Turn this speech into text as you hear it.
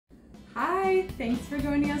Hi, thanks for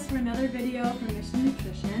joining us for another video from Mission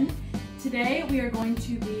Nutrition. Today we're going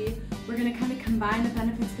to kind of combine the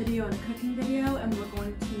benefits video and a cooking video, and we're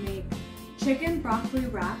going to make chicken broccoli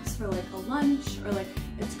wraps for like a lunch, or like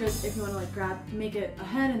it's good if you want to like make it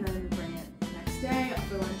ahead and then bring it the next day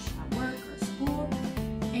for lunch at work or school.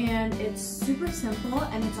 And it's super simple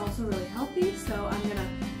and it's also really healthy, so I'm gonna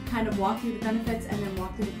kind of walk through the benefits and then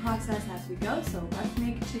walk through the process as we go. So let's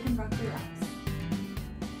make chicken broccoli wraps.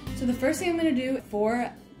 So the first thing I'm gonna do,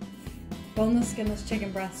 4 boneless, skinless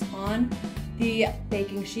chicken breasts on the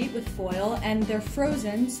baking sheet with foil, and they're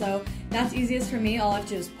frozen, so that's easiest for me. All I have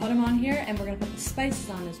to do is put them on here, and we're gonna put the spices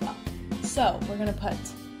on as well. So we're gonna put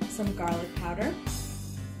some garlic powder,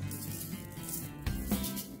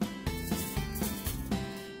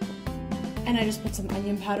 and I just put some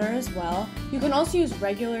onion powder as well. You can also use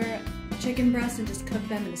regular chicken breasts and just cook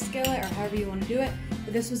them in a skillet or however you want to do it,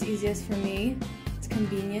 but this was easiest for me. It's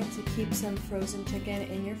convenient to keep some frozen chicken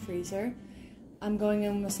in your freezer. I'm going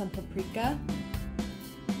in with some paprika.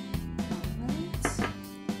 Alright.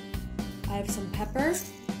 I have some pepper.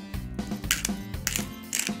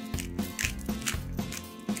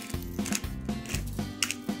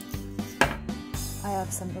 I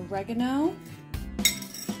have some oregano.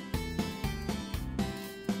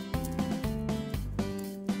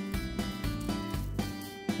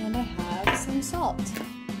 And I have some salt.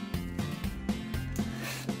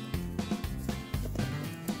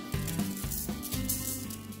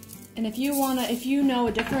 And if you know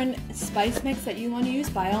a different spice mix that you want to use,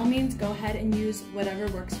 by all means go ahead and use whatever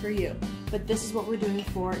works for you. But this is what we're doing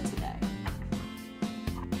for today.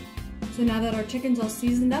 So now that our chicken's all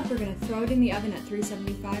seasoned up, we're going to throw it in the oven at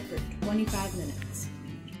 375 for 25 minutes.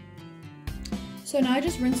 So now I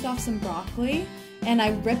just rinsed off some broccoli and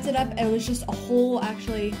I ripped it up. It was just a whole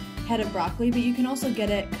actually head of broccoli, but you can also get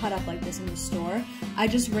it cut up like this in the store. I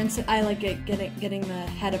just rinse it. I like getting the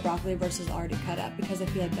head of broccoli versus already cut up because I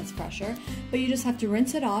feel like that's fresher. But you just have to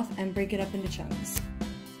rinse it off and break it up into chunks.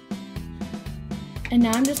 And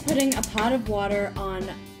now I'm just putting a pot of water on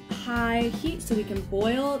high heat so we can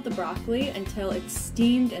boil the broccoli until it's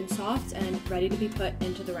steamed and soft and ready to be put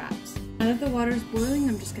into the wraps. Now that the water is boiling,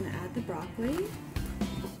 I'm just going to add the broccoli.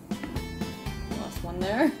 Lost one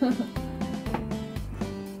there.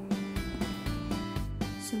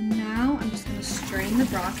 So now I'm just going to strain the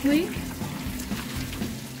broccoli.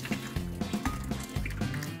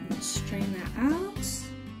 Strain that out.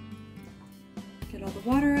 Get all the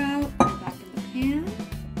water out. Put it back in the pan.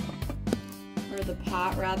 Or the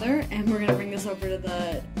pot rather. And we're going to bring this over to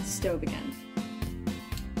the stove again.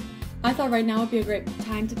 I thought right now would be a great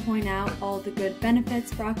time to point out all the good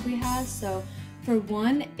benefits broccoli has. So for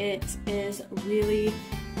one, it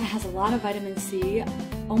has a lot of vitamin C,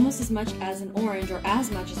 almost as much as an orange, or as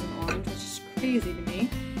much as an orange, which is crazy to me.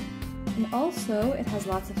 And also, it has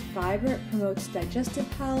lots of fiber, it promotes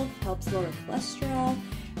digestive health, helps lower cholesterol,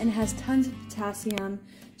 and it has tons of potassium,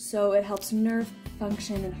 so it helps nerve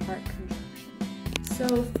function and heart contraction.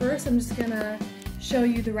 So first, I'm just gonna show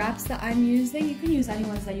you the wraps that I'm using. You can use any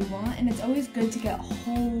ones that you want, and it's always good to get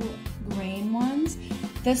whole grain ones.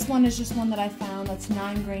 This one is just one that I found that's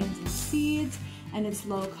 9 grains and seeds, and it's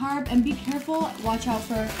low carb. And be careful, watch out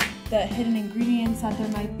for the hidden ingredients that there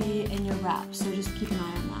might be in your wraps, so just keep an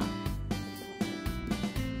eye on that.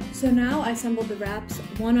 So now I assembled the wraps,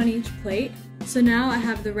 1 on each plate. So now I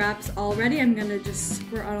have the wraps all ready. I'm gonna just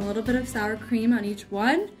squirt on a little bit of sour cream on each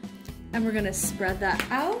one, and we're gonna spread that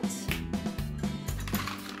out.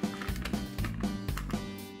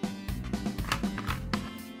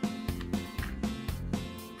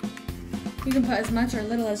 You can put as much or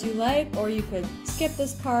little as you like, or you could skip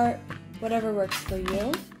this part, whatever works for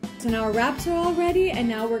you. So now our wraps are all ready, and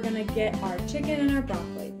now we're gonna get our chicken and our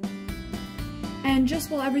broccoli. And just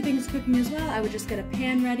while everything's cooking as well, I would just get a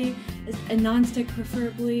pan ready, a non-stick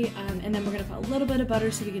preferably, and then we're gonna put a little bit of butter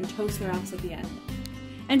so we can toast the wraps at the end.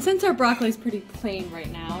 And since our broccoli is pretty plain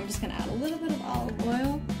right now, I'm just gonna add a little bit of olive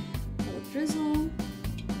oil, a little drizzle,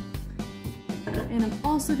 and I'm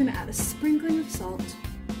also gonna add a sprinkling of salt.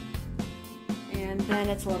 And then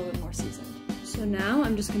it's a little bit more seasoned. So now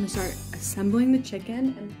I'm just going to start assembling the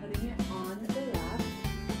chicken and putting it on the wrap.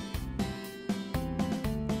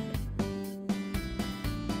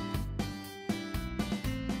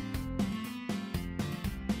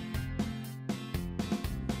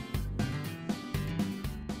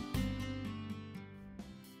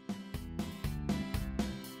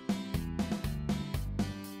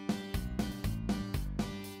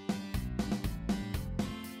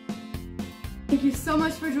 Thank you so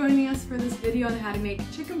much for joining us for this video on how to make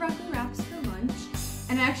chicken broccoli wraps for lunch.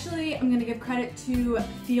 And actually, I'm going to give credit to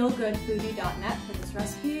feelgoodfoodie.net for this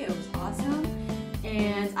recipe. It was awesome.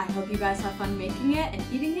 I hope you guys have fun making it and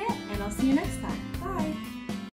eating it, and I'll see you next time.